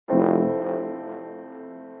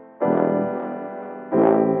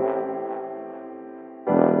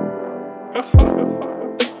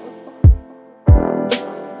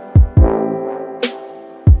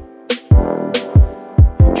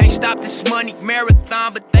Can't stop this money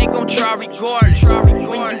marathon, but they gon' try regardless. When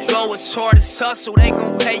you go as hard as Hussle, they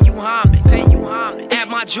gon' pay you homage. Add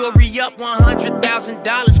my jewelry up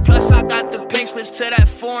 $100,000, plus I got the pink slips to that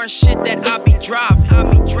foreign shit that I be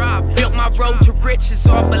driving. Built my road to riches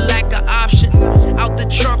off a lack of options. Out the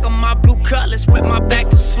trunk of my blue Cutlass with my back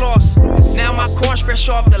to Sloss. Now my corn's fresh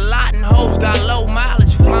off the lot and hoes got low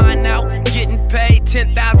mileage. Flying out, getting paid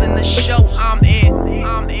 $10,000 a show. I'm in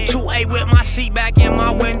 2A with my seat back in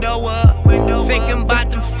my window up. Thinking about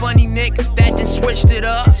them funny niggas that done switched it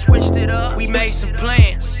up. We made some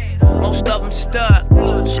plans, most of them stuck.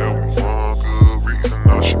 Tell me one good reason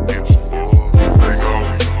I should give a fuck. They go,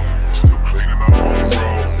 still cleaning up on the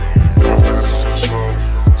road. Go fast and slow,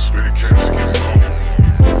 spitting cash to get low.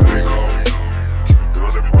 They go, keep it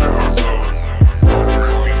good everywhere I go.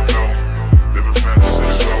 Real get low, living fast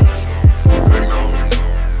and slow. They go,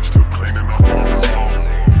 still cleaning up on the road.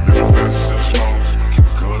 Living fast and slow, keep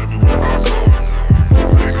it good everywhere I go.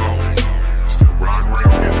 They go, still riding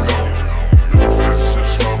around getting low. Living fast and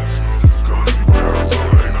slow.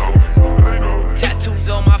 Tattoos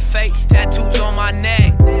on my face, tattoos on my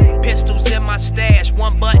neck. Pistols in my stash,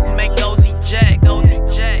 one button make those eject.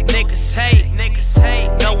 Niggas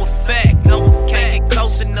hate, no effect. Can't get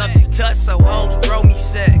close enough to touch, so hoes throw me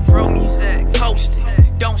sex. Post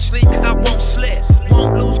it, don't sleep cause I won't slip.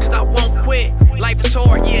 Won't lose cause I won't quit. Life is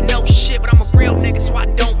hard, yeah, no shit, but I'm a real nigga so I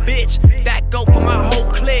don't bitch. That go for my whole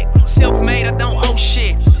clique. Self-made, I don't owe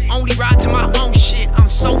shit. Only ride to my own shit. I'm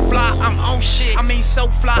so fly, I'm on shit. I mean so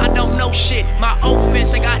fly, I don't know shit. My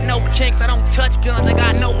offense, I got no kinks. I don't touch guns, I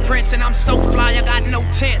got no prints. And I'm so fly, I got no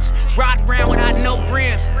tents. Riding around without no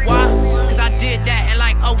rims. Why? Cause I did that in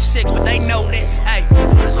like 06, but they know this, ayy.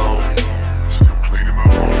 They go, still cleaning up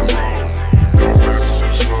on the road. Go fast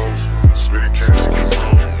and slow, spitting cash to get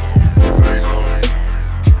low. They go,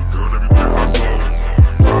 keep it good everywhere I go.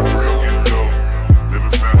 Riding real get low,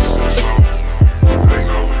 living fast and slow. They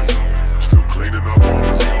go, still cleaning up on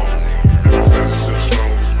the road. Living fast and slow,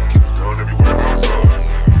 keep it good everywhere I go.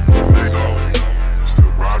 They go,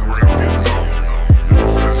 still riding around getting low.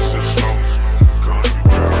 Living fast and slow, good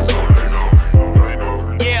everywhere I go. They know.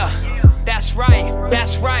 Yeah, that's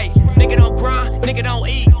right. Nigga don't grind, nigga don't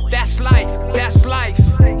eat. That's life.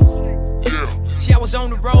 Yeah. See, I was on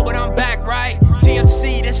the road, but I'm back, right?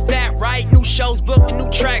 TMC, that's that, right? New shows booked and new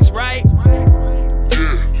tracks, right?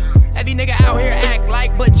 Yeah. Every nigga out here act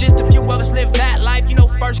like, but just a few of us live that life. You know,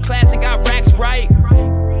 first class and got racks, right?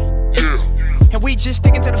 Yeah. And we just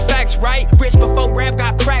sticking to the facts, right? Rich before rap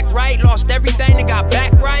got cracked, right? Lost everything that got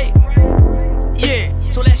back, right? Yeah,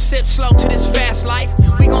 so let's sip slow to this fast life.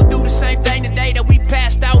 We gon' do the same thing today that we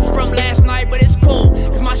passed out from last night. But it's cool,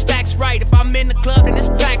 cause my stack's right. If I'm in the club, then it's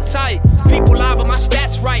packed tight. People lie, but my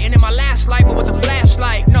stats right. And in my last life, it was a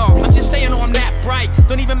flashlight. No, I'm just saying, I'm that bright.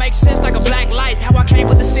 Don't even make sense like a black light. How I came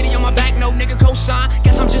with the city on my back, no nigga cosign.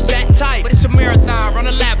 Guess I'm just